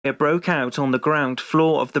It broke out on the ground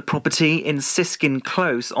floor of the property in Siskin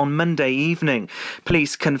Close on Monday evening.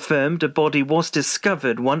 Police confirmed a body was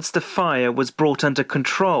discovered once the fire was brought under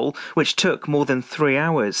control, which took more than 3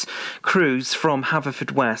 hours. Crews from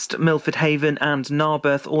Haverfordwest, Milford Haven and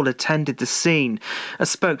Narberth all attended the scene. A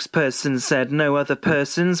spokesperson said no other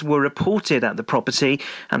persons were reported at the property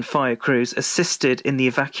and fire crews assisted in the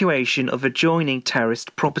evacuation of adjoining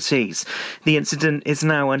terraced properties. The incident is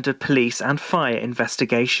now under police and fire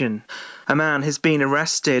investigation. A man has been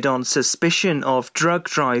arrested on suspicion of drug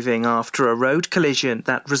driving after a road collision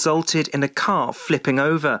that resulted in a car flipping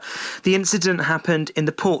over. The incident happened in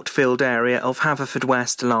the Portfield area of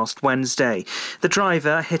Haverfordwest last Wednesday. The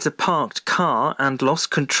driver hit a parked car and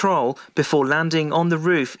lost control before landing on the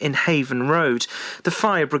roof in Haven Road. The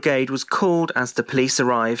fire brigade was called as the police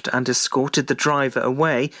arrived and escorted the driver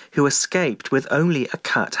away, who escaped with only a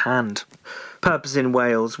cut hand. Pubs in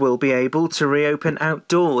Wales will be able to reopen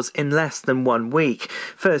outdoors in less than 1 week.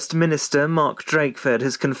 First Minister Mark Drakeford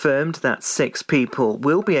has confirmed that 6 people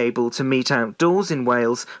will be able to meet outdoors in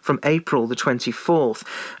Wales from April the 24th.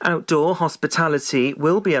 Outdoor hospitality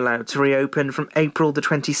will be allowed to reopen from April the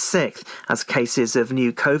 26th as cases of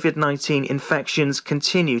new COVID-19 infections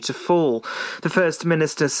continue to fall. The First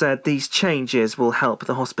Minister said these changes will help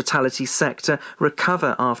the hospitality sector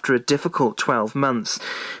recover after a difficult 12 months.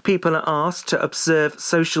 People are asked to observe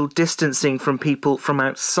social distancing from people from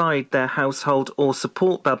outside their household or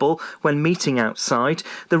support bubble when meeting outside.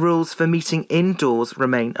 The rules for meeting indoors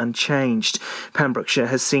remain unchanged. Pembrokeshire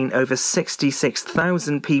has seen over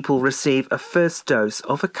 66,000 people receive a first dose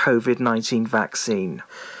of a COVID-19 vaccine.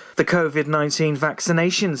 The COVID-19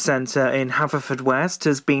 vaccination centre in Haverfordwest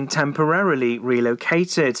has been temporarily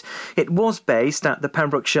relocated. It was based at the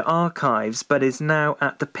Pembrokeshire Archives but is now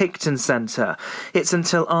at the Picton Centre. It's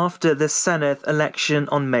until after the Senedd election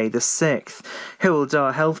on May the 6th.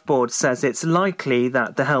 Hywel Health Board says it's likely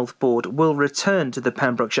that the Health Board will return to the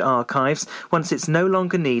Pembrokeshire Archives once it's no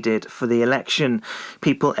longer needed for the election.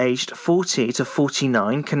 People aged 40 to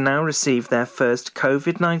 49 can now receive their first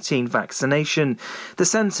COVID-19 vaccination. The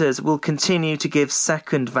centre will continue to give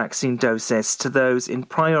second vaccine doses to those in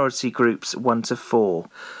priority groups 1 to 4.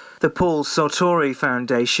 The Paul Sartori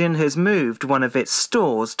Foundation has moved one of its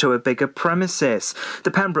stores to a bigger premises.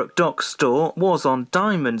 The Pembroke Dock store was on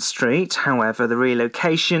Diamond Street, however the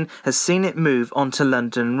relocation has seen it move onto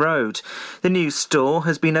London Road. The new store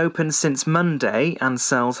has been open since Monday and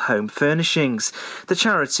sells home furnishings. The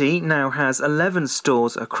charity now has 11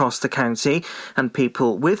 stores across the county and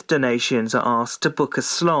people with donations are asked to book a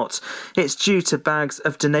slot. It's due to bags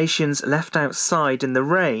of donations left outside in the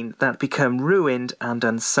rain that become ruined and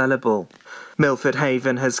unsellable. Milford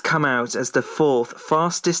Haven has come out as the 4th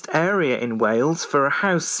fastest area in Wales for a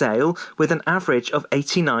house sale with an average of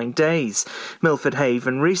 89 days. Milford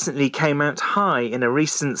Haven recently came out high in a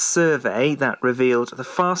recent survey that revealed the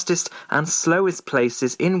fastest and slowest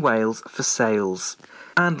places in Wales for sales.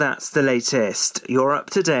 And that's the latest. You're up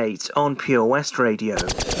to date on Pure West Radio.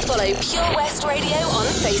 Follow Pure West Radio on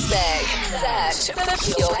Facebook. Search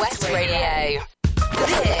for Pure West Radio.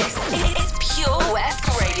 This is Pure West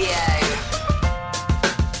Radio.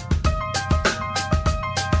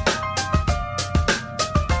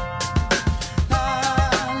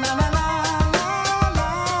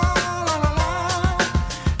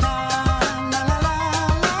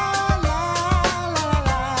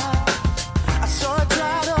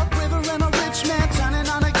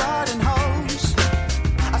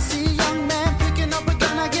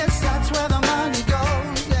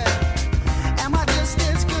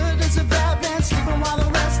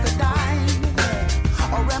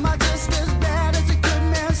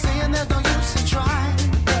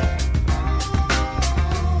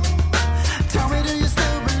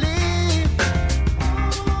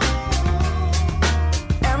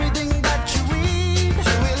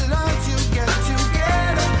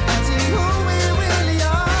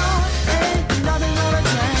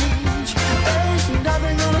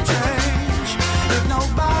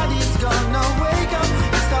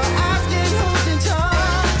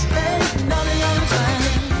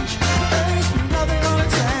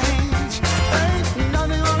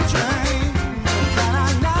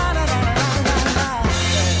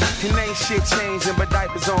 Changing, but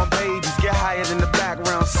diapers on babies get higher than the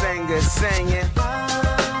background singers singing.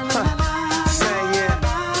 Singing.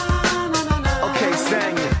 Okay,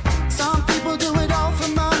 singing. Some people do it all for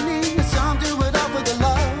money, some do it all for the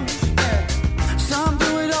love. Some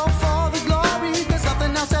do it all for the glory. There's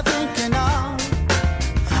something else they're thinking of.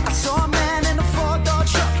 I saw a man in a 4-door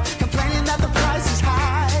truck complaining that the price is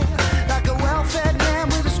high, like a well-fed man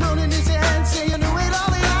with a spoon in his hand saying, "Do it all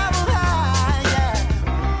the apple pie." Yeah.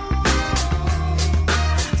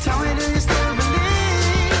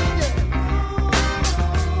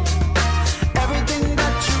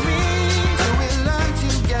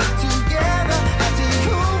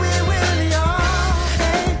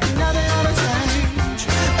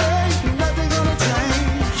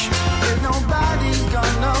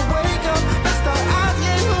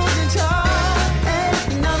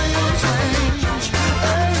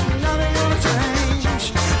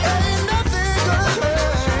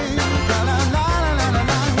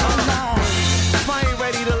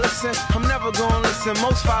 Listen,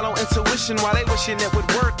 most follow intuition while they wishing it would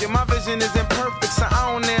work. And my vision isn't perfect, so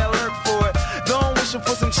I don't dare lurk for it. Don't wishing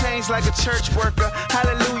for some change like a church worker.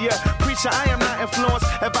 Hallelujah, preacher, I am not influenced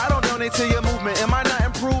if I don't donate to your movement. Am I not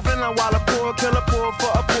improving? While a poor killer poor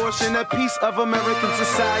for a portion, a piece of American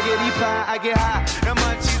society pie. I get high, and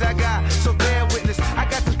munchies I got, so bear witness. I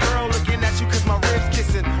got this girl looking at you cause my ribs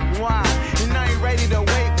kissing. Why? And I ain't ready to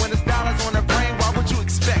wait when it's dollars on the brain. Why would you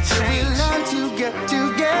expect change? We learn to get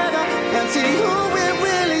together and see who we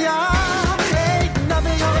really are. Ain't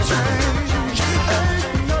nothing gonna change.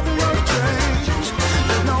 Ain't nothing gonna change.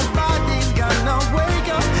 There's nobody gonna wake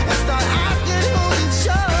up and start asking who we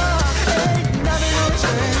sure. Ain't nothing gonna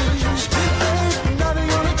change. Ain't nothing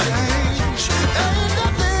gonna change. Ain't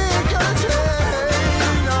nothing gonna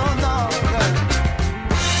change. No, no.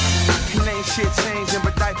 And ain't shit changing,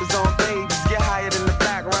 but diapers on babies get higher than the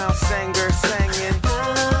background singer singing.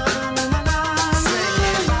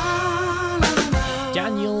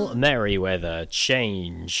 Daniel Merriweather,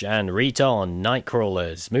 Change, and Riton,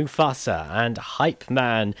 Nightcrawlers, Mufasa, and Hype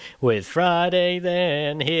Man with Friday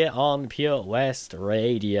Then here on Pure West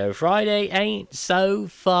Radio. Friday ain't so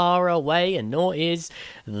far away, and nor is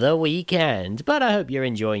the weekend. But I hope you're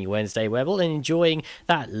enjoying your Wednesday Webble and enjoying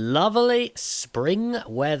that lovely spring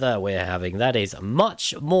weather we're having. That is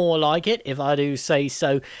much more like it, if I do say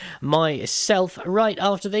so myself. Right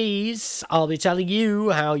after these, I'll be telling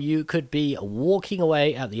you how you could be walking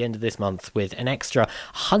away at the end of this month with an extra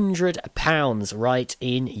 £100 right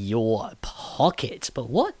in your pocket. But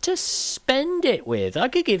what to spend it with? I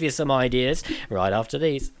could give you some ideas right after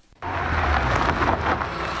these.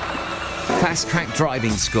 Fast Track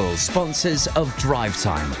Driving School, sponsors of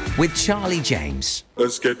Drivetime with Charlie James.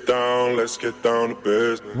 Let's get down to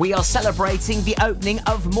business. We are celebrating the opening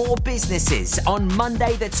of more businesses on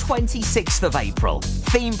Monday the 26th of April.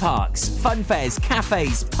 Theme parks, fun fairs,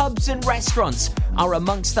 cafes, pubs and restaurants are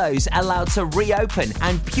amongst those allowed to reopen,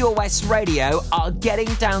 and Pure West Radio are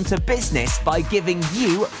getting down to business by giving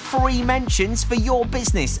you free mentions for your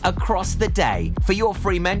business across the day. For your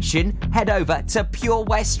free mention, head over to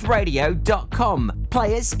purewestradio.com.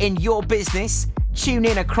 Players in your business, tune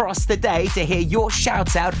in across the day to hear your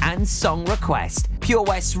shout out and song request. Pure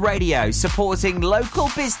West Radio, supporting local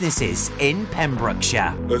businesses in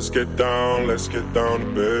Pembrokeshire. Let's get down to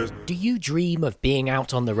business. Do you dream of being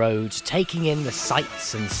out on the road, taking in the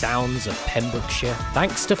sights and sounds of Pembrokeshire?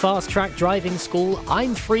 Thanks to Fast Track Driving School,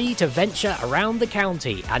 I'm free to venture around the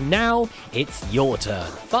county, and now it's your turn.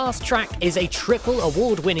 Fast Track is a triple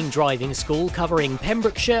award-winning driving school covering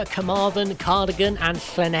Pembrokeshire, Carmarthen, Cardigan and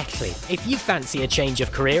Llanelli. If you fancy a change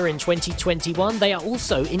of career in 2021, they are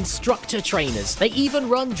also instructor trainers. They even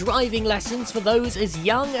run driving lessons for those as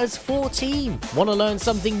young as 14. Want to learn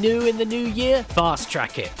something new in the new year? Fast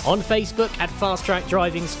Track it on Facebook at Fast Track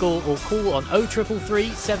Driving School or call on 0333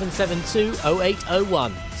 772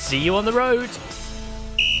 0801. See you on the road.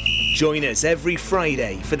 Join us every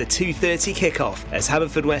Friday for the 2:30 kickoff as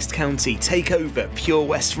Haverfordwest County take over Pure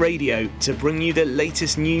West Radio to bring you the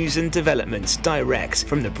latest news and developments direct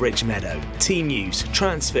from the Bridge Meadow. Team news,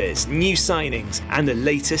 transfers, new signings and the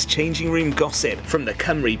latest changing room gossip from the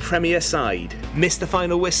Cymru Premier side. Miss the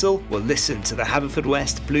final whistle? Well, listen to the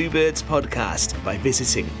Haverfordwest Bluebirds podcast by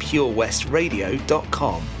visiting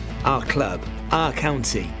purewestradio.com. Our club, our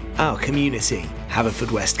county, our community.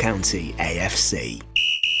 Haverfordwest County AFC.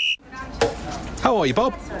 How are you,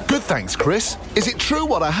 Bob? Good, thanks, Chris. Is it true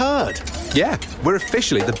what I heard? Yeah, we're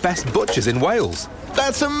officially the best butchers in Wales.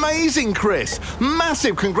 That's amazing, Chris.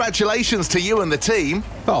 Massive congratulations to you and the team.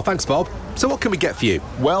 Oh, thanks, Bob. So what can we get for you?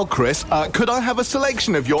 Well, Chris, could I have a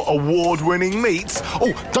selection of your award-winning meats?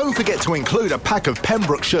 Oh, don't forget to include a pack of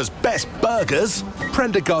Pembrokeshire's best burgers.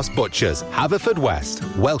 Prendergast Butchers,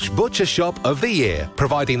 Haverfordwest, Welsh Butcher Shop of the Year,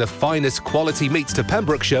 providing the finest quality meats to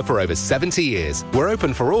Pembrokeshire for over 70 years. We're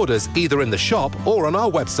open for orders either in the shop or on our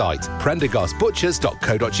website,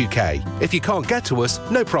 prendergastbutchers.co.uk. If you can't get to us,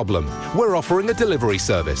 no problem. We're offering a delivery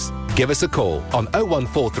service. Give us a call on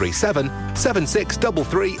 01437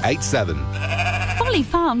 763387. Folly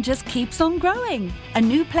Farm just keeps on growing. A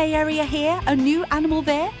new play area here, a new animal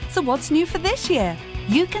there. So what's new for this year?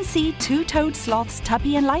 You can see two-toed sloths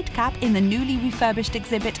Tubby and Lightcap in the newly refurbished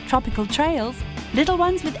exhibit Tropical Trails. Little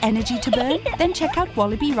ones with energy to burn? Then check out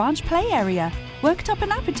Wallaby Ranch play area. Worked up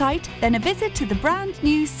an appetite? Then a visit to the brand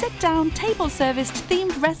new sit-down, table-serviced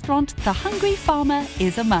themed restaurant The Hungry Farmer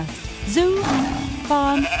is a must. Zoo,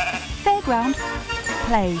 farm, fairground,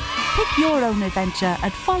 play. Pick your own adventure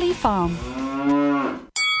at Folly Farm.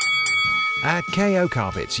 At KO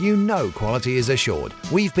Carpets, you know quality is assured.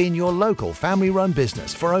 We've been your local family-run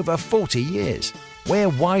business for over 40 years. We're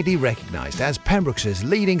widely recognised as Pembrokeshire's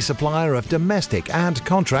leading supplier of domestic and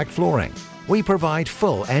contract flooring. We provide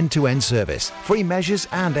full end-to-end service, free measures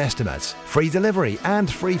and estimates, free delivery and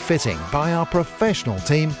free fitting by our professional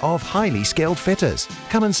team of highly skilled fitters.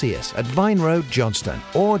 Come and see us at Vine Road, Johnston,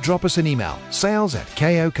 or drop us an email,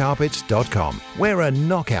 sales@kocarpets.com. We're a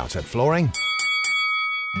knockout at flooring.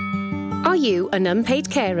 Are you an unpaid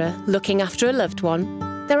carer looking after a loved one?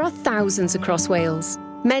 There are thousands across Wales,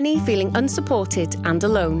 many feeling unsupported and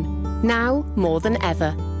alone, now more than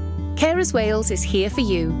ever. Carers Wales is here for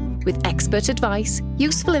you, with expert advice,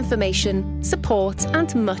 useful information, support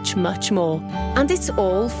and much, much more. And it's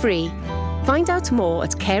all free. Find out more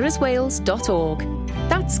at carerswales.org.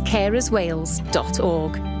 That's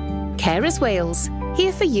carerswales.org. Carers Wales,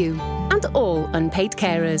 here for you and all unpaid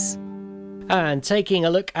carers. And taking a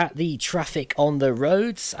look at the traffic on the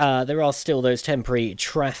roads, there are still those temporary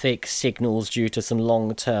traffic signals due to some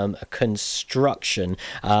long-term construction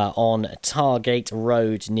on Targate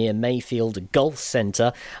Road near Mayfield Golf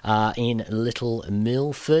Centre in Little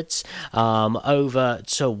Milford. Over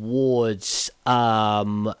towards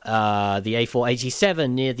the A487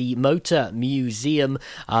 near the Motor Museum.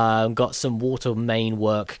 Got some water main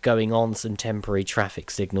work going on, some temporary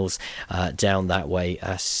traffic signals down that way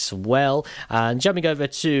as well. And jumping over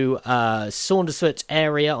to Saundersfoot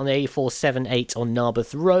area on the A478 on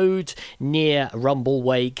Narberth Road near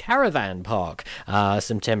Rumbleway Caravan Park.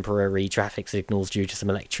 Some temporary traffic signals due to some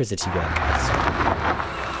electricity work as well.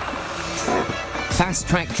 Fast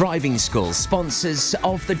Track Driving School, sponsors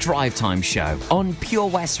of the Drivetime show on Pure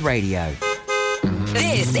West Radio.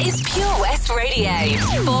 This is Pure West Radio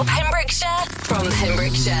for Pembrokeshire, from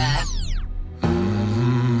Pembrokeshire.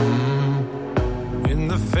 In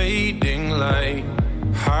the fading light,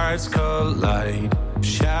 hearts collide,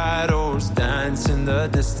 shadows dance in the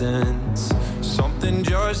distance. Something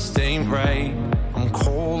just ain't right, I'm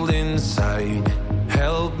cold inside.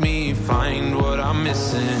 Help me find what I'm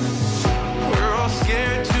missing. We're all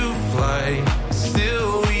scared to fly,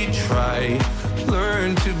 still we try.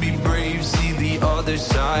 Learn to be brave, see the other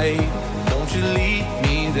side. Won't you lead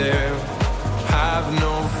me there? Have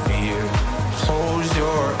no fear. Close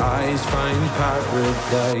your eyes, find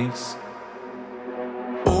paradise.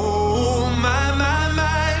 Oh my, my,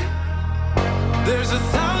 my. There's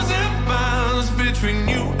 1,000 miles between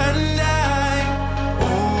you and I.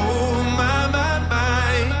 Oh my, my,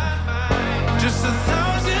 my. Just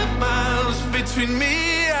 1,000 miles between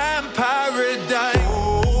me and paradise.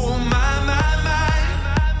 Oh my, my, my.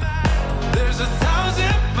 There's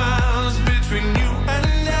 1,000 miles between you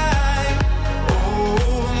and I.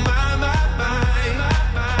 Oh my, my, my.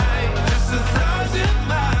 Just 1,000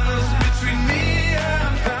 miles between me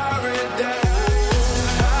and paradise.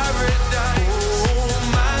 Paradise. Oh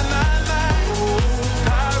my, my, my.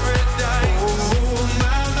 Paradise. Oh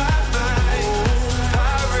my, my, my.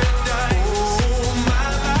 Paradise. Oh my,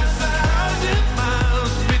 my, my. 1,000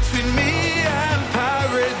 miles between me and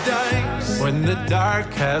paradise. When the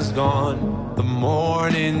dark has gone, the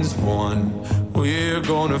morning's won. We're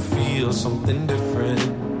gonna feel something different.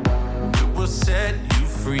 It will set you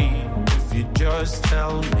free if you just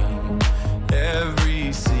tell me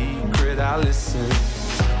every secret I listen.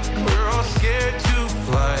 We're all scared to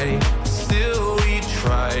fly, still we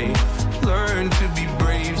try. Learn to be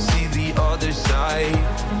brave, see the other side.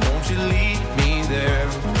 Won't you lead me there?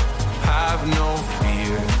 Have no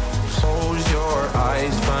fear. Close your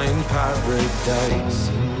eyes, find paradise.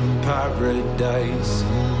 Paradise,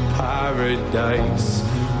 paradise.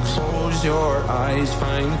 Close your eyes,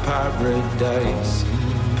 find paradise.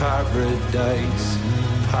 Paradise,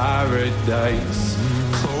 paradise.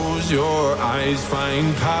 Close your eyes,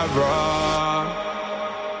 find paradise.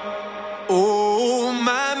 Oh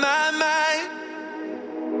my, my, my.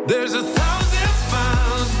 There's 1,000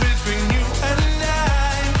 miles between you and I.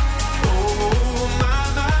 Oh my,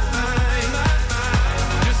 my, my.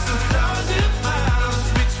 Just 1,000 miles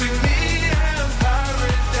between me and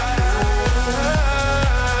paradise.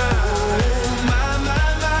 Oh my, my,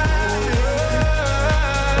 my.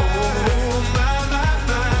 Oh my, my,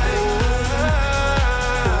 my. Oh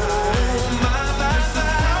my, my,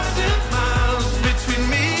 1,000 miles between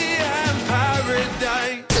me and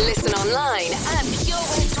paradise. Listen online at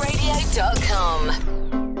purewestradio.com.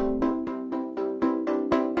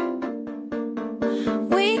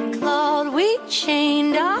 We clawed, we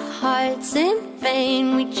chained our hearts in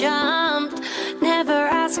vain. We jumped, never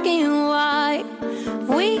asking why.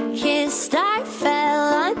 We kissed, I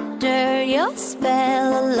fell under your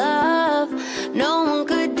spell of love. No one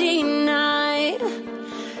could deny.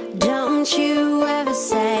 Don't you ever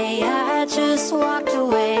say I just walked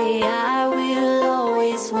away. I will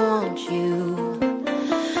always want you.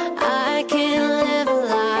 I can't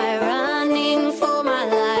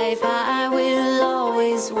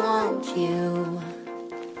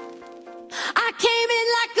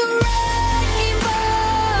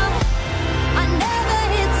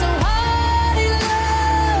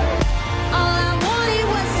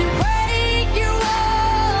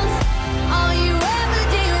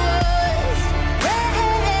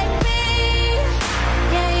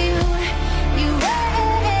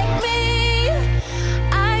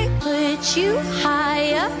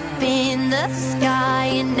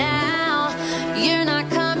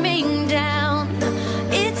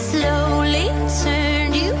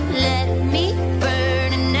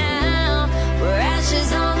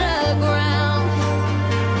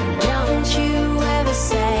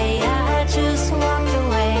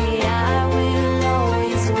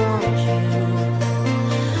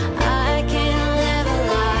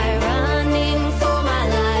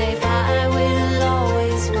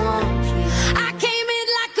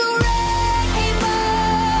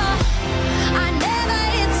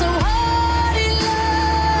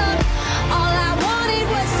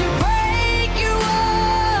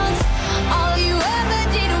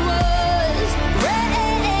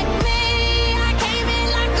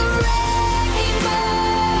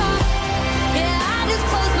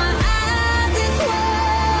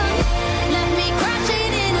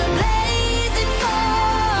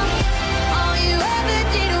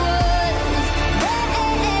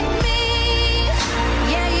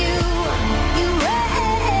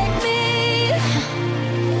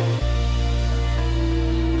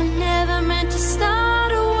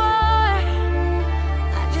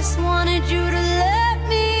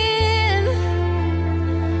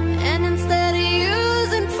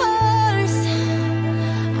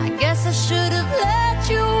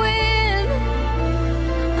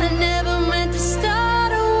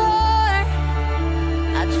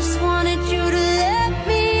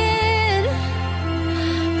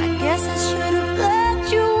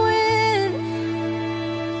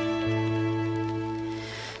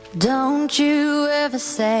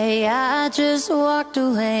say I just walked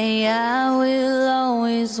away, I will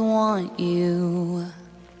always want you.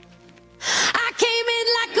 I came in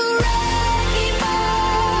like a wrecking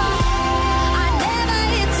ball. I never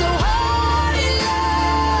hit so hard in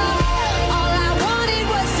love. All I wanted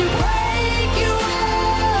was to break you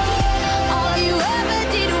up. All you ever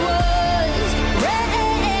did was wreck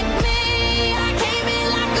me. I came in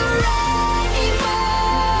like a wrecking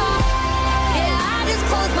ball. Yeah, I just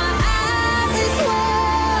closed my eyes and swore.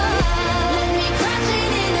 Let me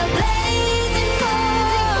crashing in a blazing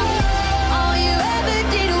fall. All you ever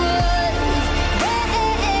did was wreck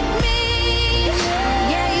me.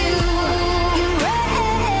 Yeah, you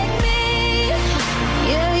wrecked me.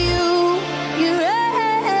 Yeah, you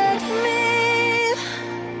wrecked me.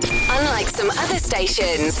 Unlike some other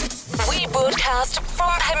stations, we broadcast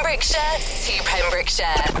from Pembrokeshire to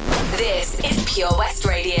Pembrokeshire. This is Pure West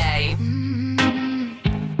Radio.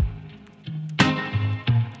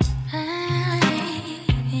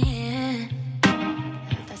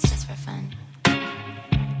 That's just for fun.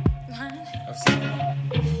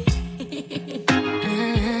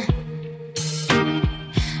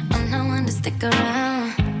 I'm not one to stick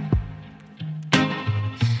around.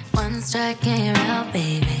 One strike and you're out,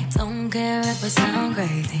 baby. Don't care if I sound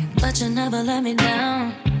crazy, but you never let me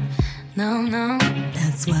down. No, no.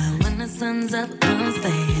 That's why when the sun's up, I'm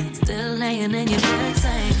staying. Still laying in your bed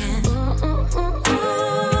saying, ooh, ooh, ooh,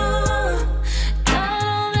 ooh. Got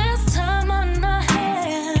all this time on our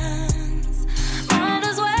hands. Might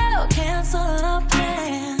as well cancel our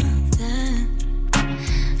plans. Yeah.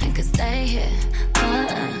 I could stay here for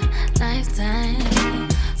a lifetime.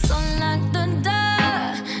 So lock the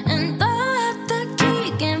door and throw out the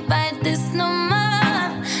key. Can't fight this no more.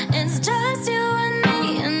 It's just you and me,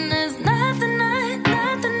 and there's nothing I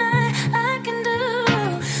can do.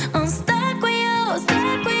 I'm stuck with you,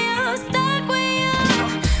 stuck with you, stuck with you.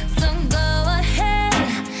 So go ahead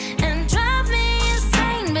and drive me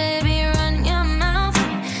insane, baby. Run your mouth.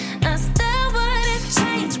 I still wouldn't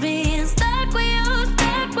change being stuck with you,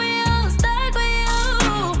 stuck with you, stuck with you.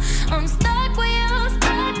 I'm stuck with you,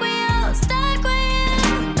 stuck with you, stuck with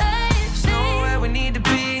you, baby. Nowhere we need to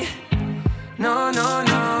be. No, no,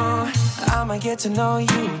 no. I'ma get to know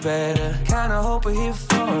you better. Kinda hope we're here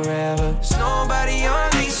forever. There's nobody on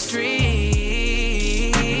these streets.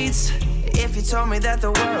 If you told me that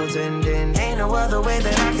the world's ending, ain't no other way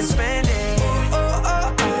that I can spend it. Oh,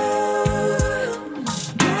 oh, oh.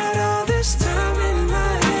 Got all this time in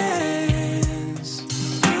my hands.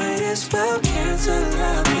 Might as well cancel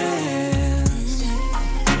our plans.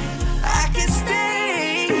 I could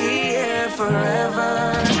stay here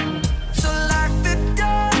forever. So lock the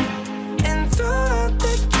door and throw out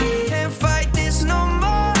the key. Can't fight this no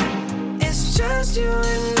more. It's just you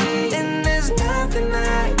and me, and there's nothing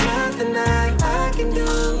I can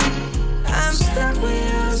do. I'm stuck with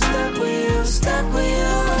you, stuck with you, stuck with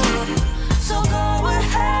you. So go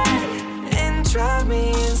ahead and drive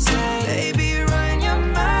me insane, baby. Run your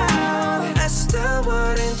mouth. I still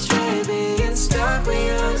wouldn't trade being stuck with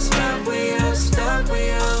you, stuck with you, stuck with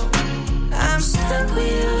you. I'm stuck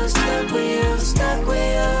with you, stuck with you, stuck with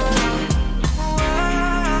you. Whoa,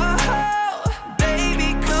 baby,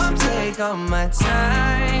 come take all my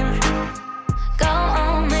time. Go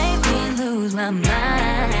on, make me lose my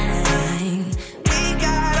mind. We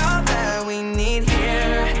got all that we need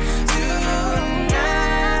here tonight.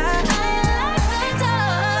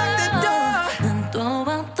 Lock the door and throw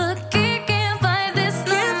out the key. Can't fight this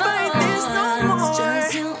no more. It's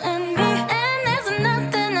just you and me, and there's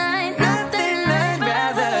nothing I'd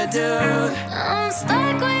rather do. I'm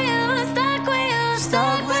stuck with you, stuck with you,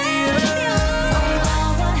 stuck with you. So go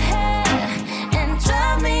ahead and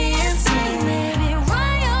drive me insane, baby.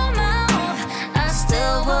 Run your mouth. I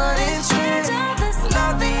still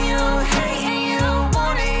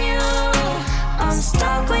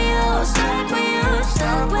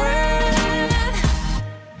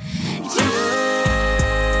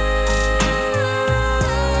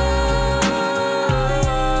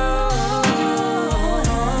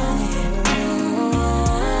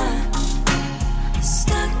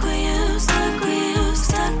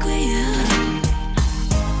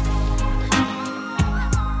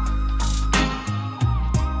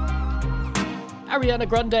Ariana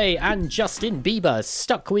Grande and Justin Bieber,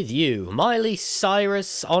 Stuck With You. Miley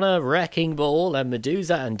Cyrus on a Wrecking Ball, and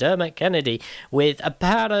Medusa and Dermot Kennedy with a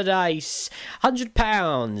Paradise.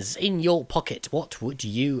 £100 in your pocket. What would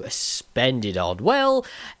you spend it on? Well,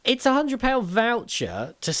 it's a £100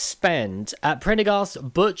 voucher to spend at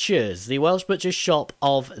Prendergast Butchers, the Welsh butcher shop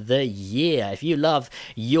of the year. If you love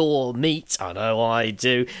your meat, I know I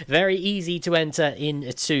do, very easy to enter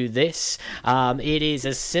into this. It is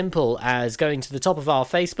as simple as going to the top of our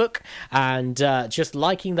Facebook and just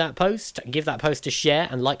liking that post, give that post a share,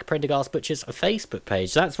 and like Prendergast Butcher's Facebook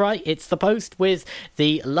page. That's right, it's the post with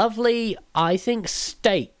the lovely, I think,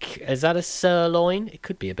 steak. Is that a sirloin? It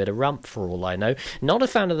could be a bit of rump for all I know. Not a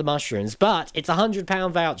fan of the mushrooms, but it's a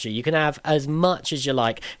 £100 voucher. You can have as much as you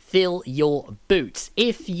like. Fill your boots.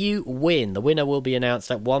 If you win, the winner will be announced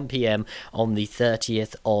at 1 p.m. on the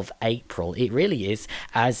 30th of April. It really is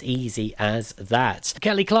as easy as that.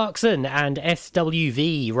 Kelly Clarkson and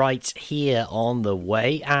SWV right here on the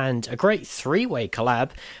way, and a great three-way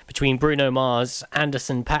collab between Bruno Mars,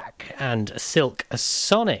 Anderson .Paak and Silk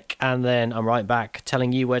Sonic. And then I'm right back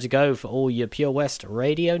telling you where to go for all your Pure West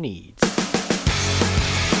radio needs.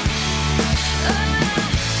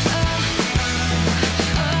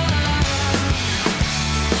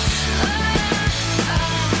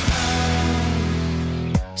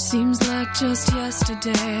 Seems like just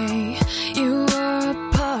yesterday you were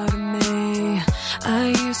a part of me.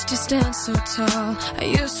 I used to stand so tall, I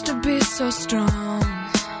used to be so strong.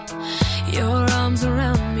 Your arms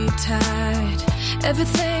around me tight,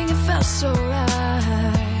 everything it felt so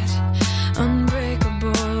right.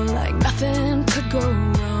 Unbreakable, like nothing could go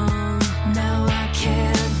wrong. Now I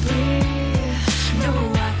can't breathe,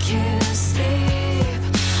 no I can't sleep.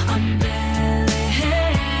 I'm barely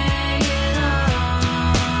hanging on.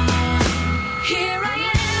 Here I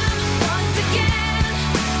am, once again.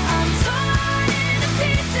 I'm torn into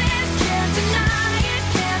pieces, can't deny it,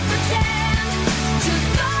 can't pretend. Just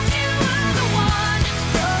thought you were the one,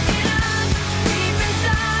 broken up deep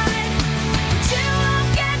inside. But you won't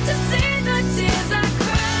get to see the tears I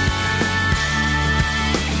cry.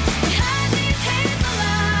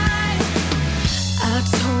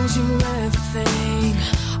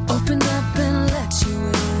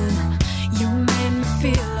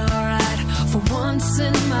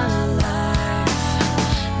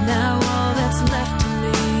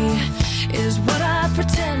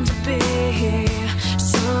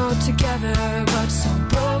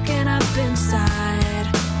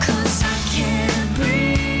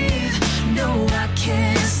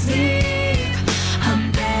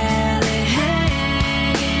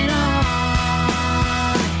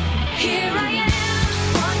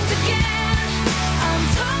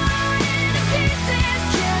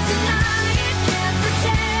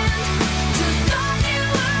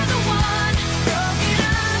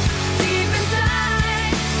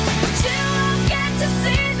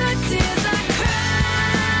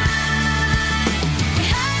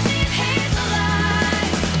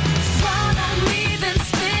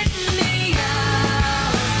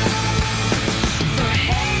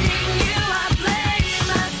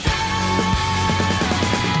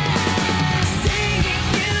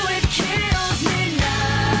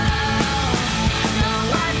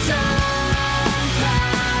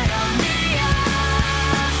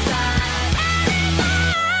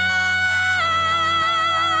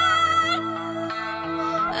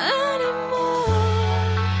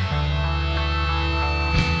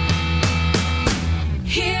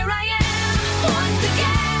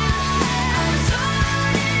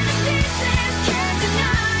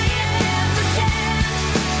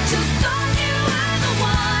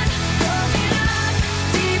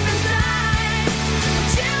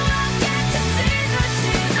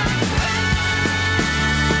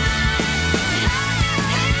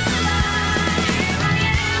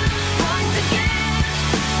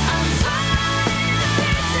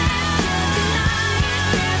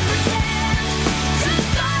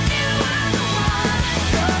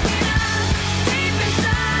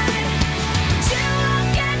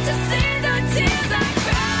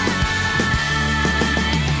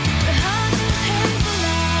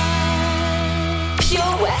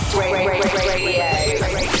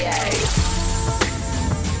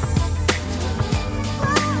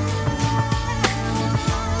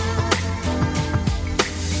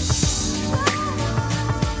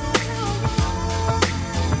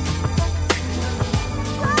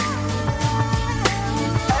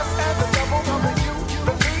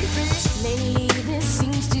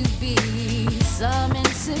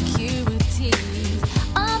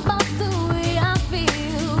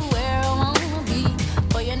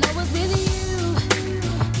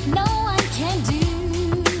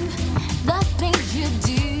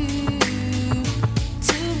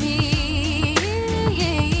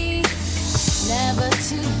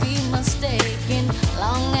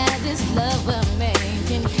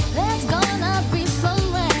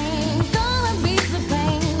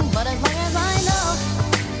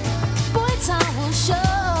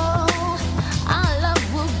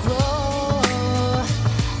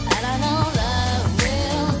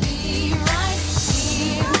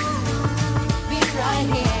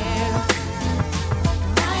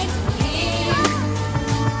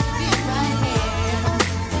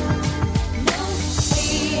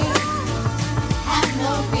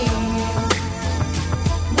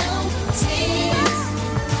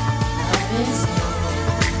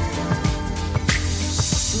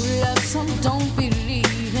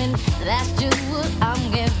 That's just what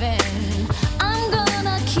I'm giving. I'm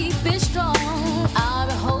gonna keep it strong. I'll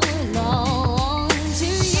be holding on to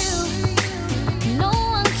you. No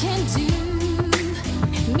one can do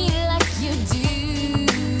me like you do.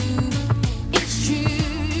 It's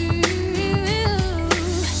true.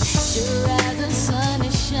 Sure as the sun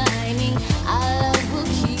is shining, our love will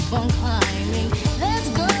keep on climbing. There's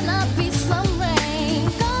gonna be some rain,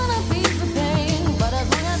 gonna be some pain, but as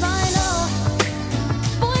long as I know,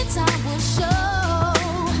 boy, time will show,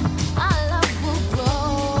 our love will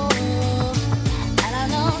grow. And I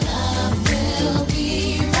know love will be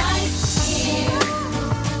right here,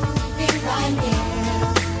 be right here,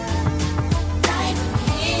 right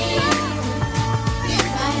here, be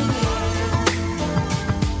right here.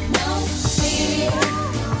 No fear,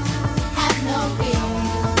 have no fear,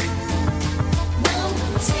 no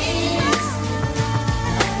tears,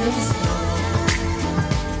 love is here.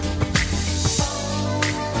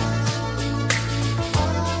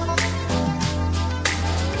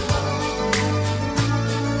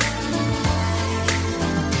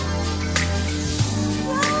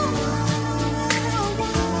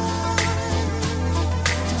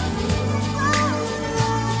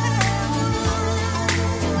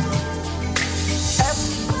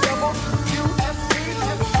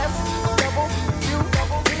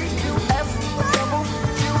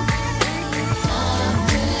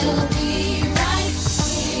 We'll be right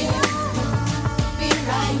here, be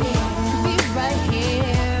right here, be right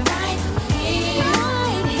here, right here,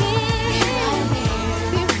 right here,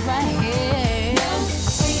 be right here. No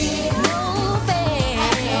fear, no fear,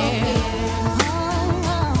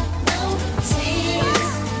 no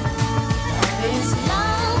tears.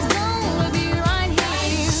 Love's gonna be right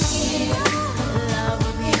here. Love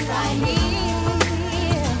will be right here,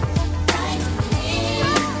 right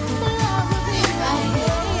here. Love will be right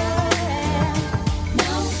here.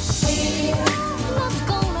 No fear, love's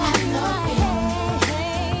gonna be right here.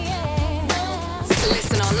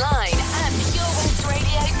 Listen online at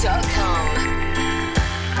purewestradio.com.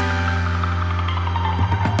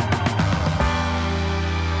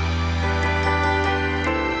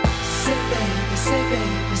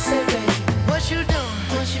 Say baby, what you doing?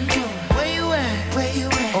 Where you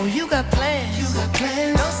at? Oh, you got plans?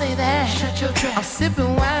 Don't say that. Shut your trap. I'm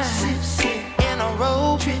sipping wine, in a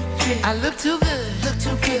robe. I look too good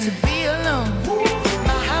to be alone.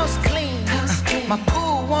 My house clean, my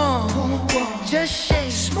pool warm. Just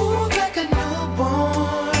shake smooth like a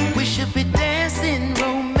newborn. We should be dancing,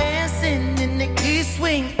 romancing in the east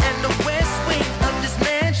wing and the west wing of this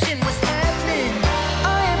mansion. What's happening?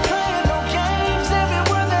 I ain't playing no games. Every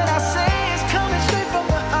word that I say is coming straight from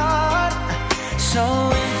the heart. So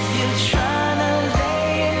if you're trying to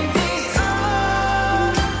lay in these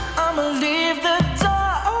arms, I'ma leave the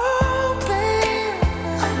door open.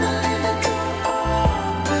 I'ma leave the door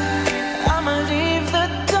open. I'ma leave the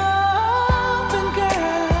door open,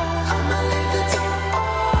 girl. I'ma leave the door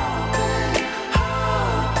open,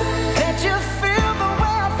 open. Let you feel the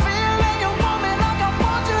way I feel, and you want me like I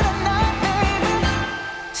want you tonight, baby.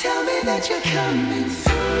 Tell me that you're coming through.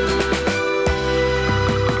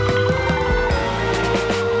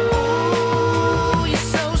 Ooh, you're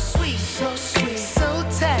so sweet, so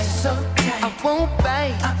tight. I won't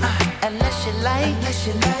bite unless you like.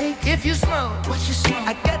 If you smoke,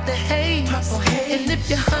 I got the haze. And if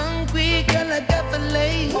you're hungry, girl, I got the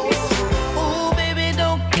lace. Ooh, baby,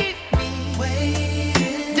 don't keep me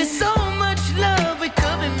waiting. There's so much love we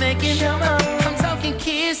could be making. I'm talking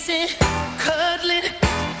kissing, cuddling,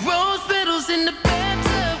 rose petals in the bedtime.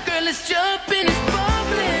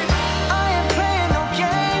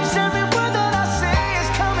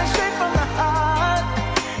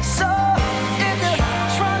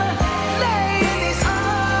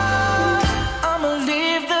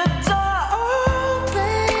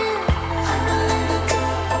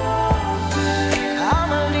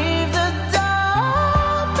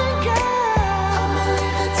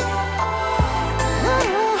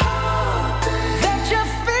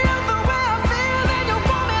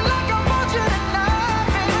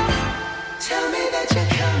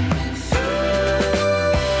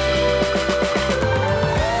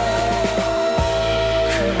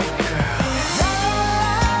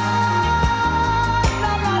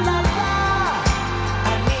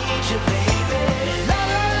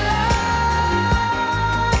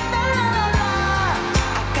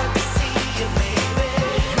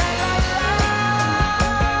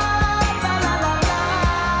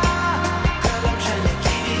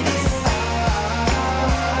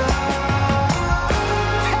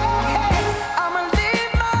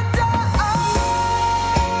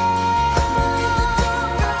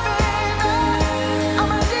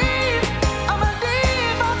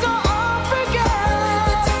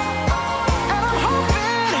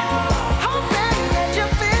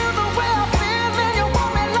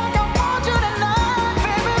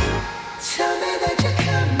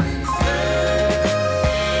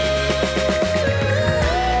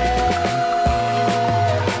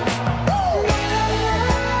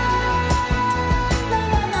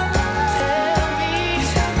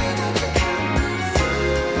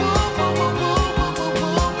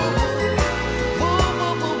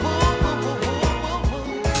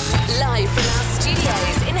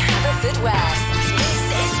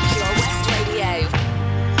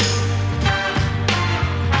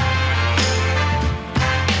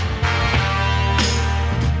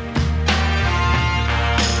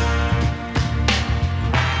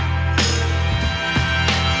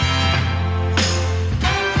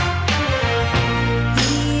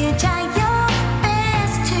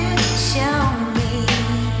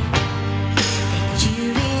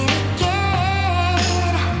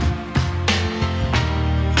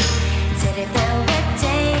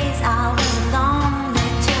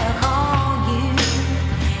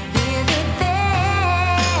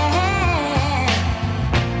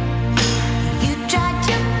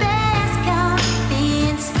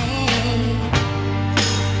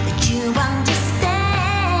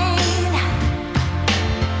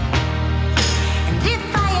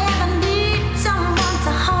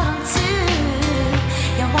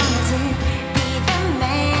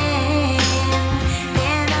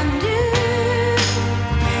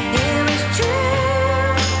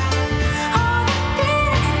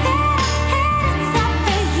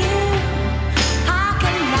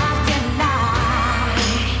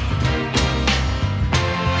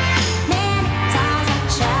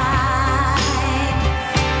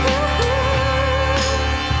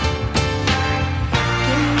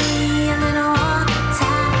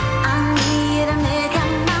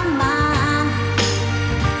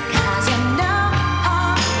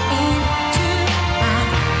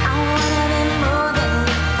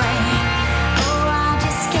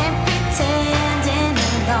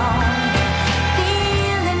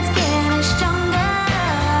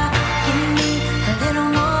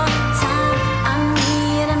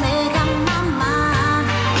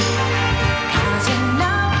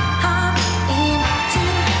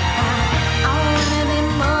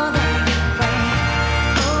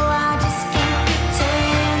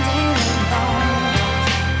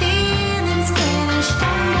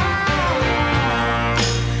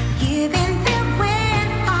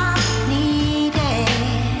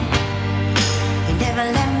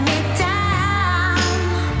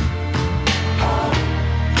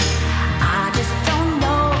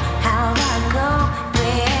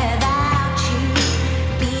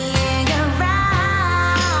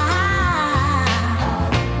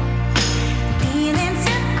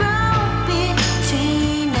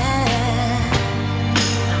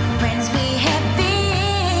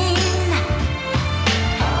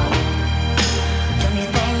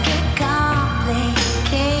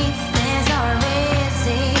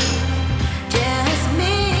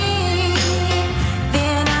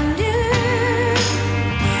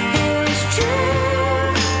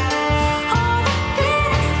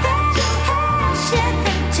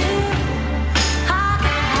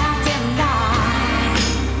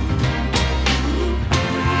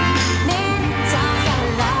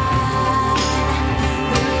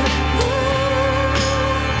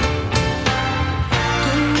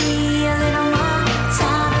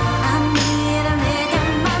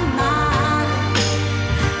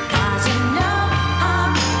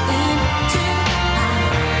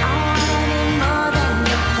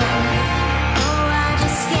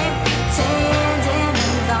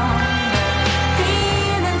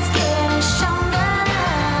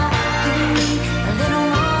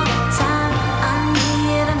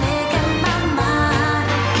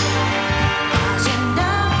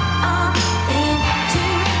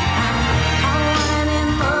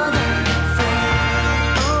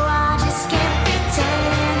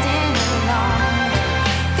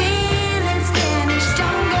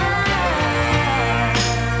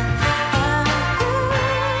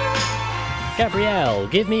 Gabrielle,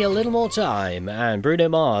 Give Me a Little More Time, and Bruno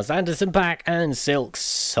Mars, Anderson .Paak and Silk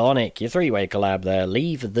Sonic. Your three-way collab there,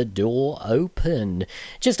 Leave the Door Open.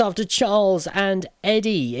 Just after Charles and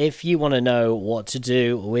Eddie, if you want to know what to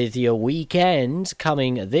do with your weekend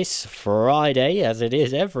coming this Friday, as it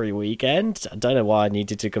is every weekend. I don't know why I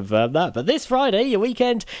needed to confirm that, but this Friday your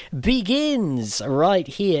weekend begins right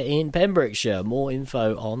here in Pembrokeshire. More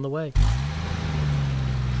info on the way.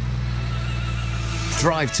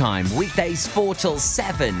 Drive Time, weekdays 4 till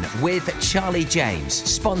 7 with Charlie James,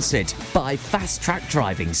 sponsored by Fast Track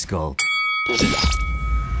Driving School.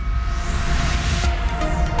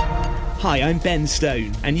 Hi, I'm Ben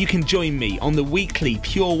Stone, and you can join me on the weekly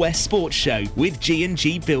Pure West Sports Show with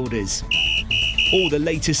G&G Builders. All the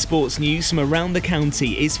latest sports news from around the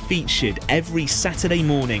county is featured every Saturday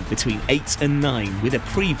morning between 8 and 9 with a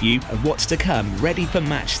preview of what's to come ready for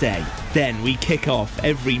match day. Then we kick off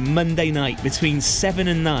every Monday night between 7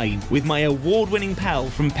 and 9 with my award-winning pal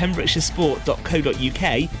from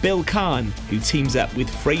PembrokeshireSport.co.uk, Bill Kahn, who teams up with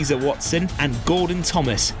Fraser Watson and Gordon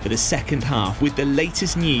Thomas for the second half with the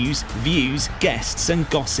latest news, views, guests and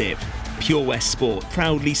gossip. Pure West Sport,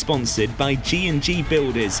 proudly sponsored by G&G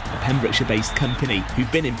Builders, a Pembrokeshire-based company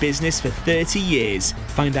who've been in business for 30 years.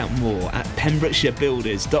 Find out more at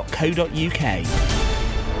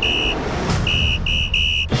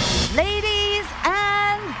pembrokeshirebuilders.co.uk. Ladies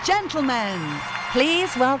and gentlemen,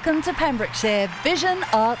 please welcome to Pembrokeshire Vision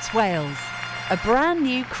Arts Wales, a brand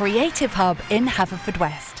new creative hub in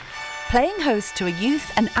Haverfordwest. Playing host to a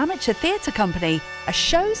youth and amateur theatre company, a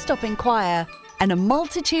show-stopping choir, and a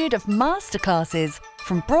multitude of masterclasses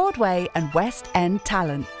from Broadway and West End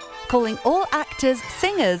talent, calling all actors,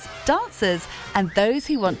 singers, dancers and those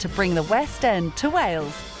who want to bring the West End to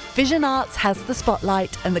Wales. Vision Arts has the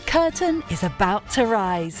spotlight and the curtain is about to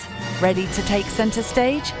rise. Ready to take centre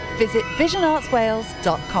stage? Visit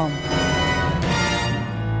visionartswales.com.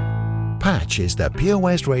 Patch is the Pure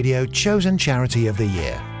West Radio chosen charity of the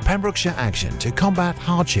year. Pembrokeshire Action to Combat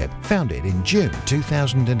Hardship, founded in June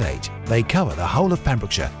 2008. They cover the whole of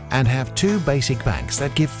Pembrokeshire and have 2 basic banks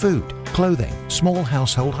that give food, clothing, small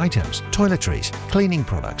household items, toiletries, cleaning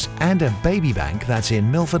products, and a baby bank that's in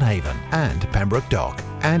Milford Haven and Pembroke Dock,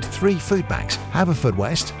 and 3 food banks,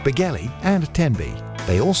 Haverfordwest, Begelly and Tenby.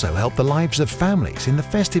 They also help the lives of families in the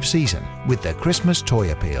festive season with their Christmas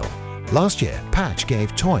toy appeal. Last year, Patch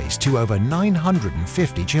gave toys to over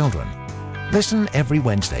 950 children. Listen every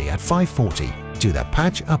Wednesday at 5:40 to the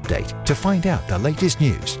Patch Update to find out the latest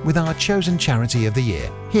news with our chosen charity of the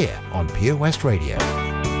year here on Pure West Radio.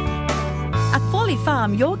 At Folly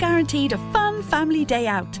Farm, you're guaranteed a fun family day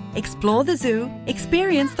out. Explore the zoo,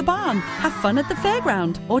 experience the barn, have fun at the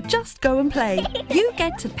fairground, or just go and play. You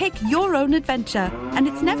get to pick your own adventure, and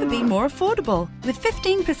it's never been more affordable. With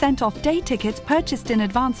 15% off day tickets purchased in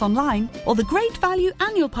advance online, or the great value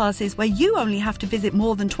annual passes where you only have to visit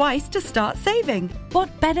more than twice to start saving. What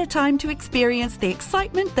better time to experience the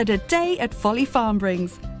excitement that a day at Folly Farm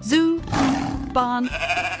brings? Zoo, barn,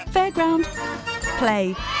 fairground,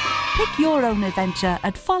 play. Pick your own adventure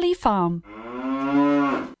at Folly Farm.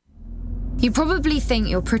 You probably think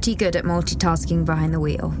you're pretty good at multitasking behind the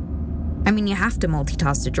wheel. I mean, you have to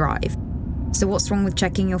multitask to drive. So what's wrong with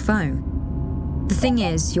checking your phone? The thing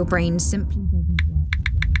is, your brain simply doesn't work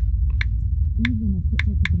that way. Even a quick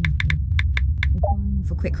look at a message, or firing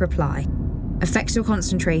off a quick reply, affects your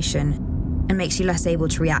concentration and makes you less able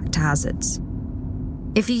to react to hazards.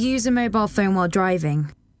 If you use a mobile phone while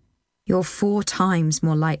driving, you're 4 times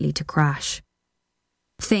more likely to crash.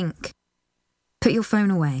 Think. Put your phone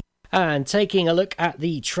away. And taking a look at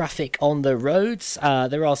the traffic on the roads,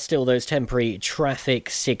 there are still those temporary traffic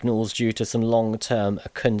signals due to some long-term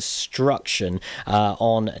construction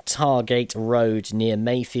on Targate Road near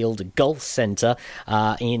Mayfield Golf Centre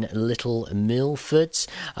in Little Milford.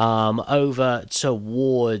 Over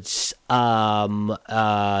towards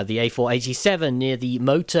the A487 near the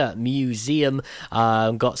Motor Museum.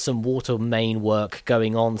 Got some water main work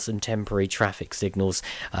going on, some temporary traffic signals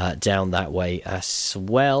down that way as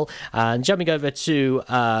well. And jumping over to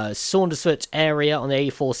Saundersfoot area on the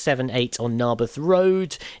A478 on Narberth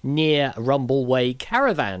Road near Rumbleway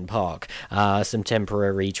Caravan Park. Some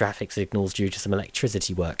temporary traffic signals due to some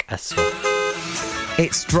electricity work as well.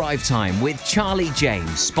 It's Drive Time with Charlie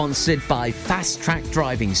James, sponsored by Fast Track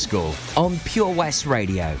Driving School on Pure West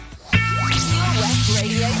Radio.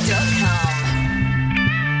 PureWestRadio.com.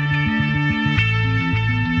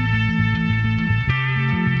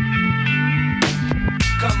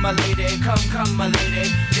 Come my lady, come my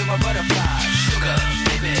lady, you're my butterfly, sugar,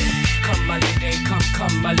 baby. Come my lady,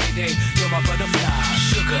 come my lady, you're my butterfly,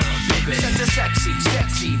 sugar, baby. Such a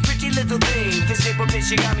sexy, pretty little thing. This April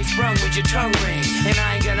kiss, you got me sprung with your tongue ring. And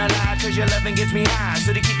I ain't gonna lie, cause your loving gets me high.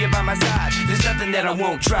 So to keep you by my side, there's nothing that I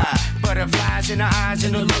won't try. Butterflies in her eyes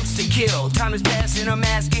and her looks to kill. Time is passing, I'm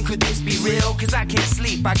asking, could this be real? Cause I can't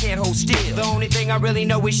sleep, I can't hold still. The only thing I really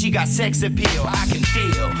know is she got sex appeal. I can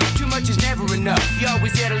feel, too much is never enough. You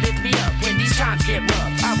always there to lift me up when these times get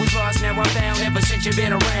rough. I was lost, now I'm found, ever since you've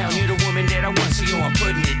been around. You're the woman that I want, so I'm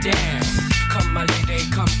putting it down. Come my lady,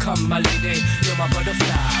 come my lady. You're my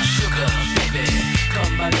butterfly, sugar baby.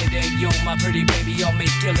 Come my lady, you're my pretty baby. I'll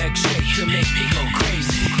make your legs shake, you make me go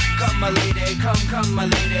crazy. Come my lady, come my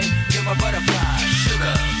lady. You're my butterfly,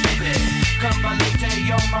 sugar baby. Come my lady,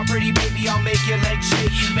 you're my pretty baby. I'll make your legs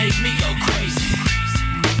shake, you make me go crazy.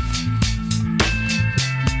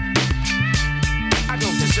 I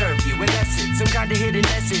don't deserve you, unless it's some kind of hidden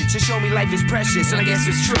message to show me life is precious, and I guess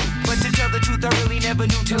it's true. But to tell the truth, I really never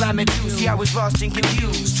knew till I met you. See, I was lost and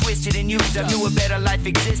confused, twisted and used. I knew a better life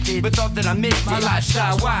existed, but thought that I missed my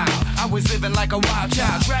lifestyle. Wow, I was living like a wild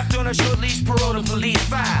child, trapped on a short leash, parole to police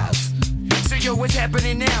files. So yo, what's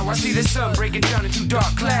happening now? I see the sun breaking down into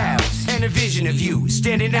dark clouds, and a vision of you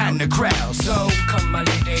standing out in the crowd. So come my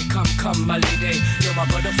lady, come my lady. You're my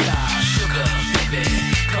butterfly, sugar baby.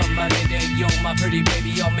 Come my lady, you're my pretty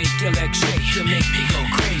baby. I'll make your legs shake, you make me go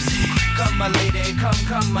crazy. Come my lady,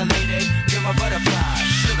 come my lady. You're my butterfly,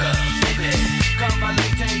 sugar baby. Come my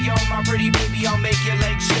lady, you're my pretty baby. I'll make your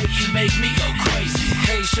legs shake, you make me go crazy.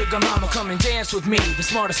 Hey sugar mama, come and dance with me. The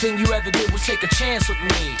smartest thing you ever did was take a chance with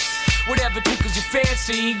me. Whatever tickles your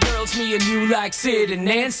fancy, girls, me and you like Sid and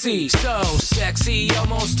Nancy. So sexy,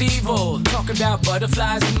 almost evil, talking about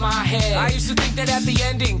butterflies in my head. I used to think that happy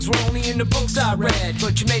endings were only in the books I read,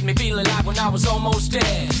 but you made me feel alive when I was almost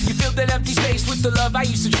dead. You filled that empty space with the love I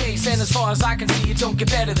used to chase, and as far as I can see, it don't get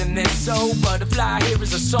better than this. So butterfly, here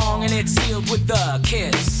is a song, and it's sealed with a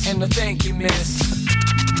kiss and a thank you, miss.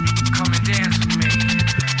 Come and dance with me,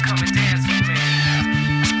 come and dance with me.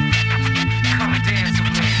 Come and dance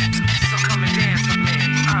with me.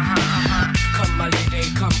 Come my lady,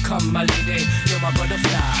 come my lady. You're my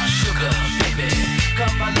butterfly, sugar baby.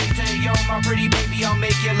 Come my lady, you're my pretty baby. I'll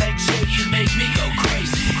make your legs shake, you make me go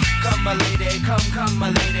crazy. Come my lady, come my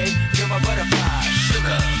lady. You're my butterfly,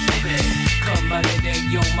 sugar baby. Come my lady,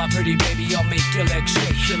 you're my pretty baby. I'll make your legs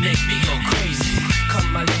shake, you make me go crazy.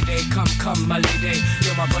 Come my lady, come my lady.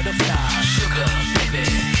 You're my butterfly, sugar baby.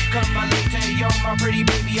 Come my lady, you're my pretty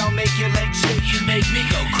baby. I'll make your legs shake, you make me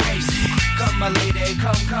go crazy. Come my lady,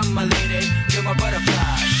 come my lady. You're my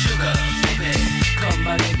butterfly, sugar baby. Come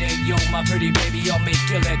my lady, you're my pretty baby. I'll make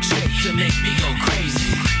your legs shake, you make me go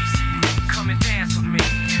crazy. Come and dance with me.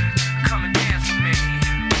 Come and dance with me.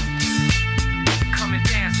 Come and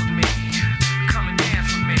dance with me. Come and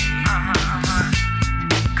dance with me.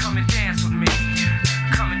 Come and dance with me.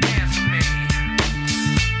 Come and dance with me.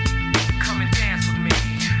 Come and dance with me.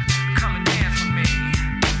 Come and dance with me.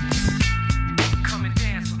 Come and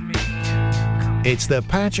dance with me. It's the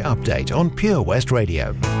Patch Update on Pure West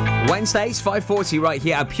Radio. Wednesdays, 5:40 right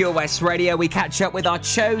here at Pure West Radio. We catch up with our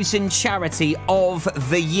chosen charity of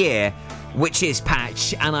the year, which is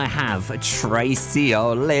Patch, and I have Tracy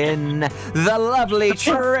Olin, the lovely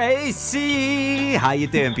Tracy. How you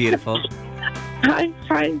doing, beautiful? I'm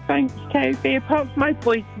fine, thanks, Toby. Apart from my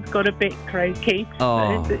voice has got a bit croaky.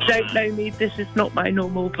 Oh. Those that don't know me, this is not my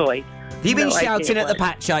normal voice. Have you been shouting at the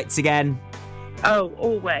Patchites again? Oh,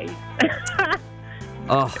 always.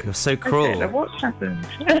 Oh, you're so I cruel. don't know what's happened.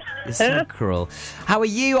 You're so cruel. How are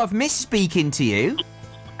you? I've missed speaking to you.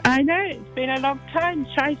 I know, it's been a long time.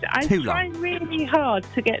 I'm trying really hard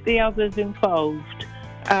to get the others involved.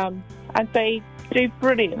 And they do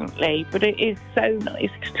brilliantly, but it is so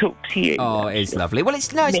nice to talk to you. Oh, it is lovely. Well,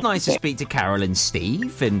 it's nice to speak to Carol and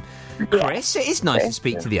Steve and Chris. It is nice to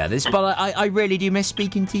speak to the others, but I really do miss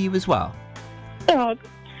speaking to you as well. Oh,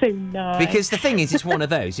 so nice. Because the thing is, it's one of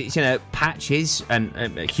those. It's, Patch is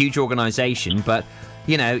a huge organisation, but,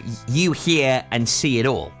 you hear and see it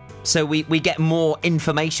all. So we get more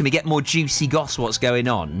information, we get more juicy goss what's going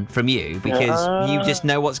on from you, because you just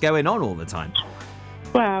know what's going on all the time.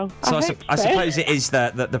 Wow. So I suppose it is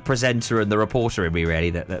the presenter and the reporter in me, really,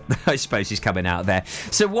 that I suppose is coming out there.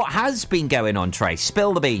 So what has been going on, Trace?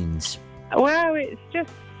 Spill the beans. Well, it's just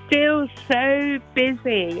still so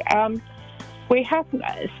busy. We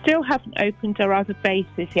still haven't opened our other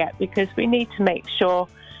bases yet, because we need to make sure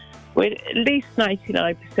we're at least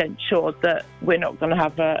 99% sure that we're not going to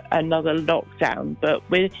have another lockdown. But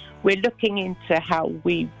we're looking into how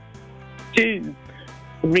we do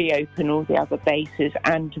reopen all the other bases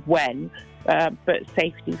and when, but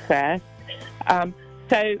safety first.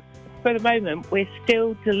 So for the moment, we're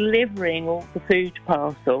still delivering all the food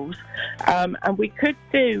parcels, and we could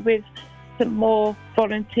do with some more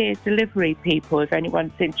volunteer delivery people. If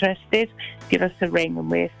anyone's interested, give us a ring and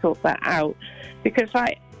we'll sort that out. Because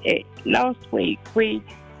last week we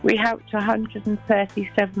helped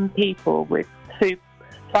 137 people with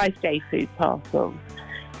 5-day food parcels,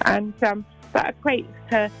 and that equates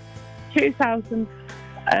to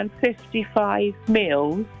 2,055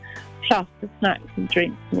 meals plus the snacks and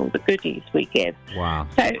drinks and all the goodies we give. Wow.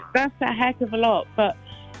 So that's a heck of a lot, but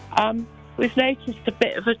we've noticed a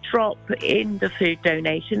bit of a drop in the food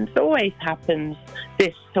donations. It always happens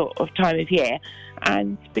this sort of time of year,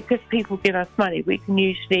 and because people give us money, we can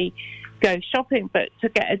usually go shopping, but to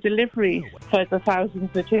get a delivery for the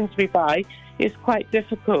thousands of things we buy is quite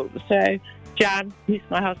difficult. So Jan, who's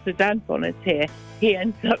my husband and volunteer, he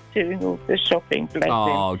ends up doing all the shopping. Bless him.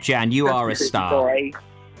 Oh, Jan, you are a star. Boy.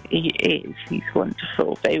 He is. He's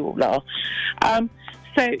wonderful. They all are.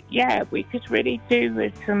 So, yeah, we could really do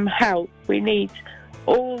with some help. We need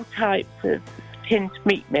all types of tinned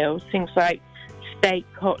meat meals, things like steak,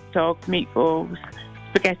 hot dog, meatballs,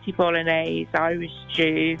 spaghetti bolognese, Irish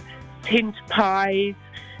stew, tinned pies,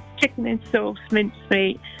 chicken and sauce,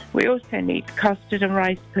 mincemeat. We also need custard and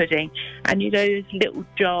rice pudding. And, those little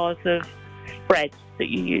jars of spreads that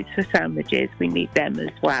you use for sandwiches, we need them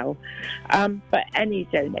as well. But any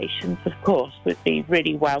donations, of course, would be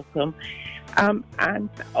really welcome. And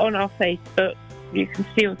on our Facebook, you can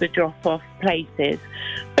see all the drop-off places.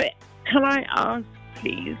 But can I ask,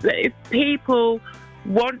 please, that if people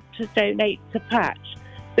want to donate to Patch,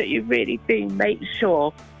 that you really do make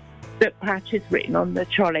sure that Patch is written on the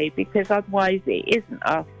trolley, because otherwise it isn't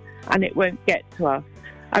us and it won't get to us.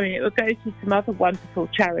 I mean, it will go to some other wonderful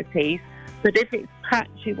charities, but if it's Patch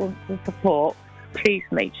you want to support, please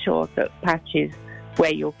make sure that Patch is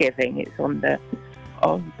where you're giving. It's on the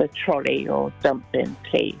trolley or dump bin,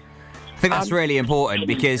 please. I think that's really important,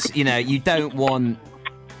 because, you don't want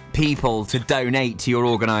people to donate to your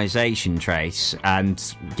organisation, Trace,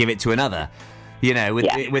 and give it to another. With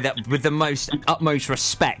the utmost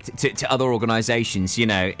respect to other organisations.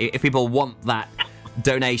 If people want that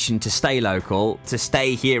donation to stay local, to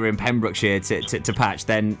stay here in Pembrokeshire to Patch,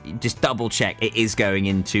 then just double check it is going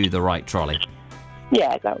into the right trolley.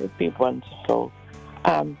 Yeah, that would be wonderful.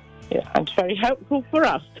 And very helpful for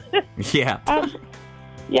us. Yeah.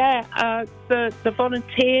 The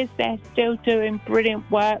volunteers, they're still doing brilliant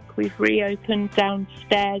work. We've reopened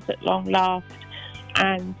downstairs at long last,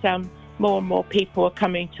 and more and more people are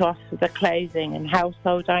coming to us for the clothing and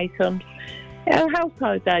household items.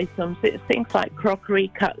 Household items, it's things like crockery,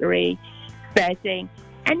 cutlery, bedding,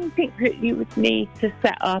 anything that you would need to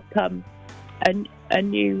set up a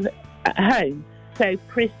new home. So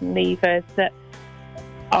prison leavers that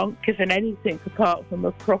aren't given anything apart from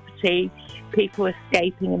a property, people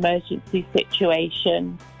escaping emergency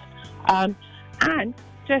situations, and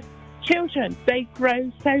just children. They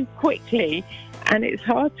grow so quickly, and it's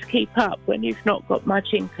hard to keep up when you've not got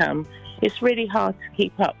much income. It's really hard to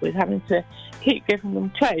keep up with having to keep giving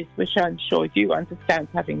them clothes, which I'm sure you understand,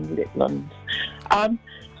 having little ones.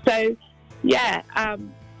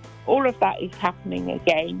 All of that is happening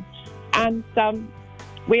again. And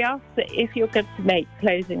we ask that if you're going to make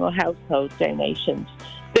clothing or household donations,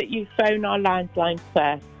 that you phone our landline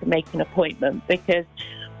first to make an appointment, because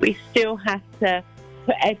we still have to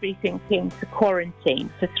put everything into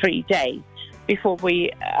quarantine for 3 days before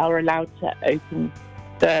we are allowed to open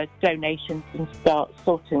the donations and start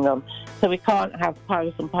sorting them. So we can't have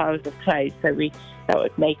piles and piles of clothes, so that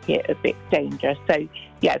would make it a bit dangerous. So,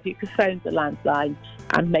 yeah, if you could phone the landline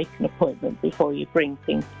and make an appointment before you bring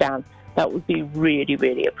things down, that would be really,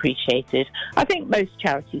 really appreciated. I think most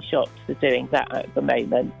charity shops are doing that at the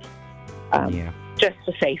moment, just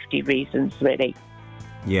for safety reasons, really.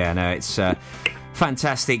 Yeah, no, it's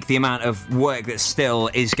fantastic, the amount of work that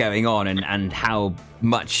still is going on, and how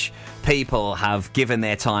much people have given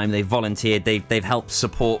their time, they've volunteered, they've helped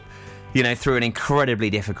support, through an incredibly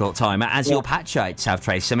difficult time, as your Patchites have,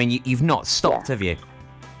 Trace. I mean, you've not stopped, have you?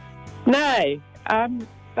 No,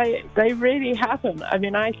 they really haven't. I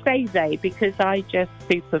mean, I say they because I just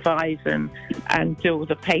supervise and do all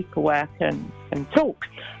the paperwork and talk.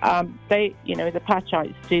 The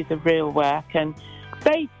Patchites do the real work, and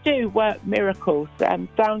they do work miracles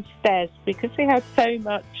downstairs, because we had so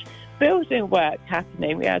much building work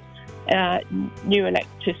happening. We had new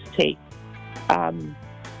electricity,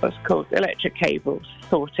 electric cables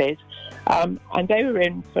sorted, and they were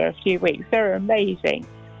in for a few weeks. They were amazing.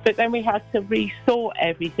 But then we had to resort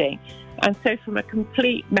everything. And so from a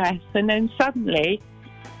complete mess, and then suddenly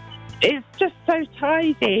it's just so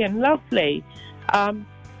tidy and lovely.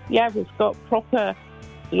 We've got proper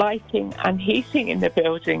lighting and heating in the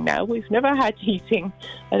building now. We've never had heating,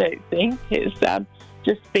 I don't think. It's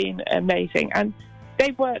just been amazing. And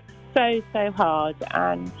they work so hard,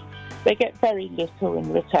 and they get very little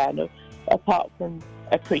in return apart from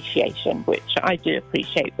appreciation, which I do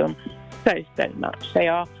appreciate them so much. They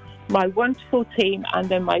are my wonderful team, and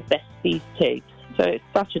they're my besties too. So it's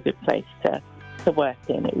such a good place to work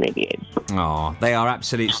in. It really is. Oh, they are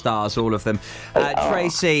absolute stars, all of them.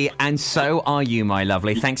 Tracy, and so are you, my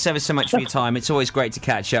lovely. Thanks ever so much for your time. It's always great to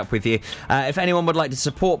catch up with you. If anyone would like to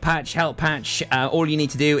support Patch, help Patch, all you need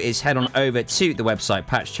to do is head on over to the website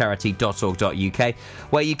patchcharity.org.uk,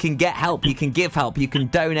 where you can get help, you can give help, you can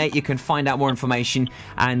donate, you can find out more information,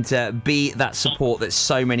 and be that support that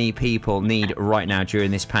so many people need right now during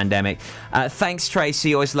this pandemic. Thanks,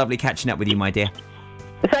 Tracy. Always lovely catching up with you, my dear.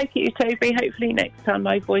 Thank you, Toby. Hopefully next time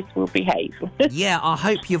my voice will behave. Yeah, I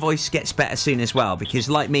hope your voice gets better soon as well, because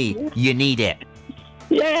like me, you need it.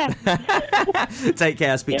 Yeah. Take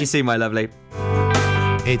care. I'll speak to you soon, my lovely.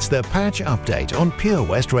 It's the Patch Update on Pure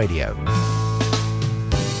West Radio.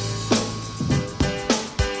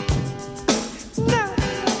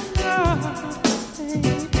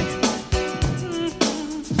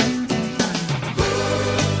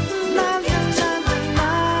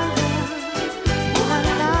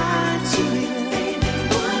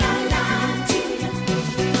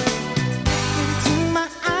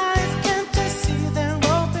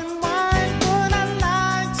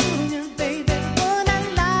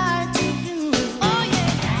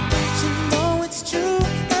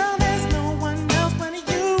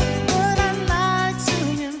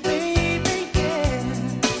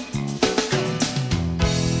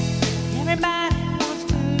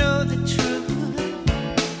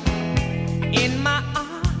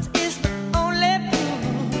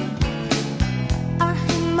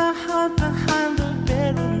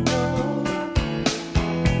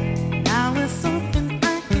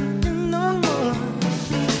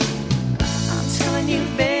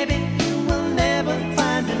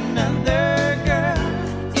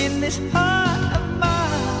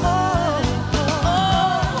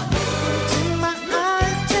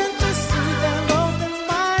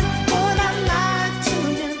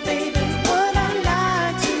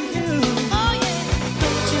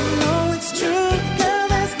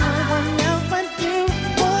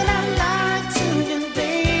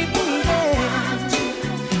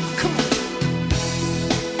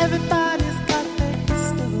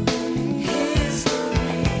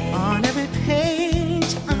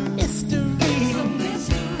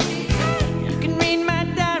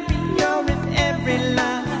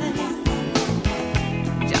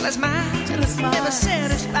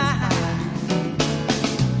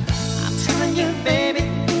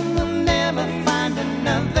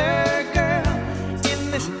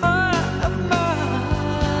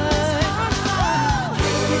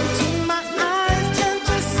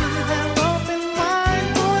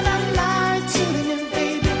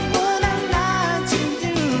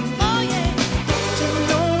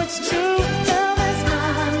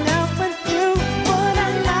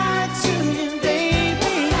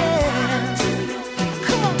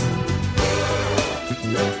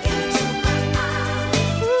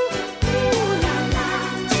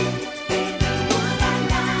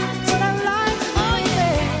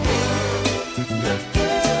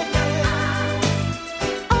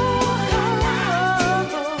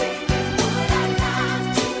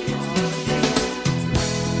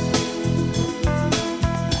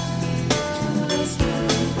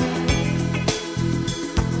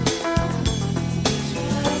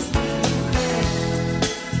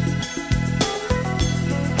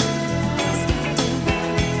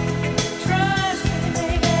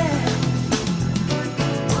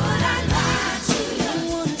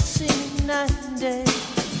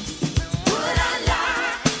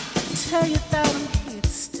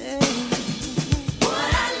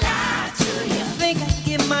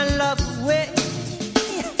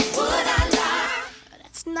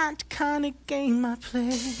 Kind of game I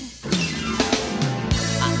play.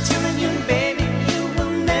 I'm telling you, baby, you will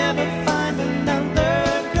never find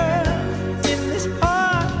another girl in this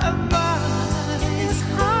heart of mine. This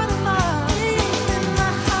heart of mine, in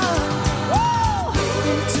my heart. Woo!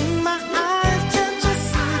 Into my eyes, can't you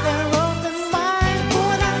see they're open wide?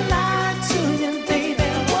 Would I lie to you, baby?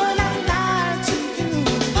 Would I lie to you?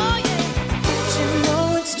 Oh yeah. Don't you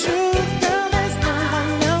know it's true, girl? There's no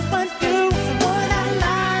one else but you. Would I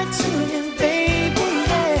lie to you, baby?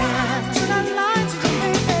 Yeah. Should I lie to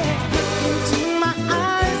you, baby?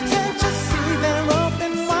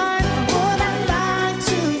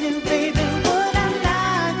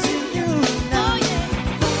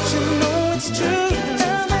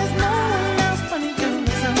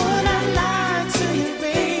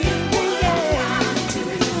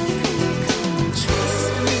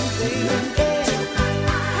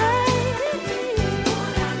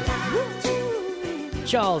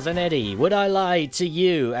 Giles and Eddie, Would I Lie to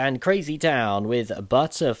You, and Crazy Town with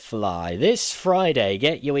Butterfly. This Friday,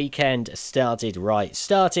 get your weekend started right.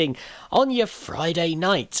 Starting on your Friday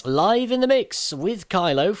night, live in the mix with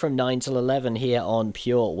Kylo from 9 till 11 here on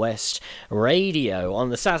Pure West Radio. On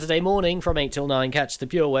the Saturday morning from 8 till 9, catch the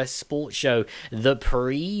Pure West Sports Show, the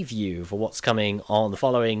preview for what's coming on the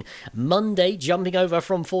following Monday. Jumping over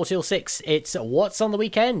from 4 till 6, it's What's on the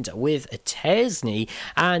Weekend with Tesney,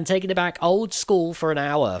 and taking it back old school for an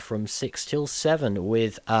hour from 6 till 7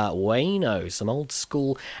 with Wayno. Some old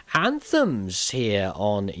school anthems here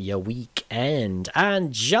on your weekend.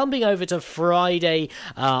 And jumping over to Friday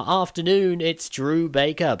afternoon, it's Drew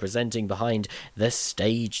Baker presenting Behind the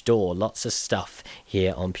Stage Door. Lots of stuff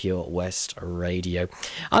here on Pure West Radio.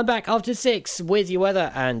 I'm back after 6 with your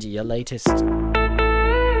weather and your latest.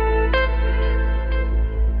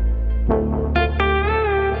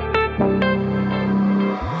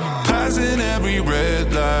 Passing every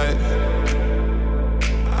red light,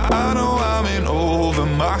 I know I'm in over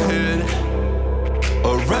my head,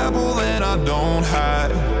 a rebel and I don't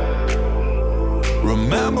hide.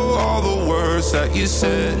 Remember all the words that you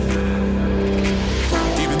said.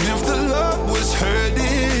 Even if the love was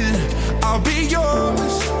hurting, I'll be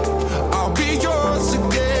yours, I'll be yours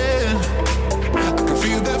again. I can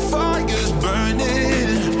feel that fire's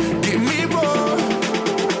burning, give me more.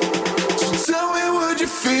 So tell me, would you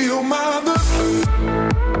feel my love?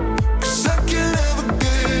 'Cause I can't ever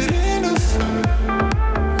get enough.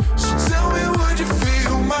 So tell me, would you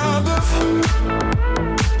feel my love?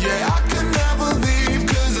 Yeah, I can never leave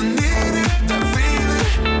 'cause I needed that feeling.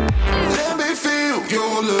 Let me feel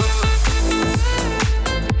your love.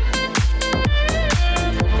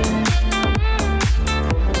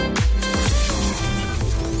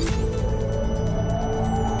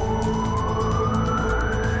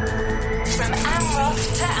 From Amroth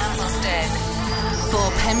to Ambleston. For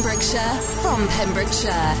Pembrokeshire, from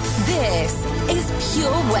Pembrokeshire, this is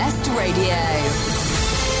Pure West Radio.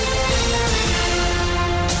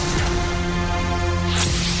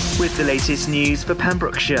 With the latest news for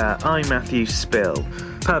Pembrokeshire, I'm Matthew Spill.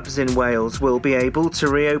 Pubs in Wales will be able to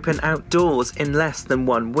reopen outdoors in less than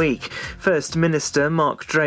 1 week. First Minister Mark Drake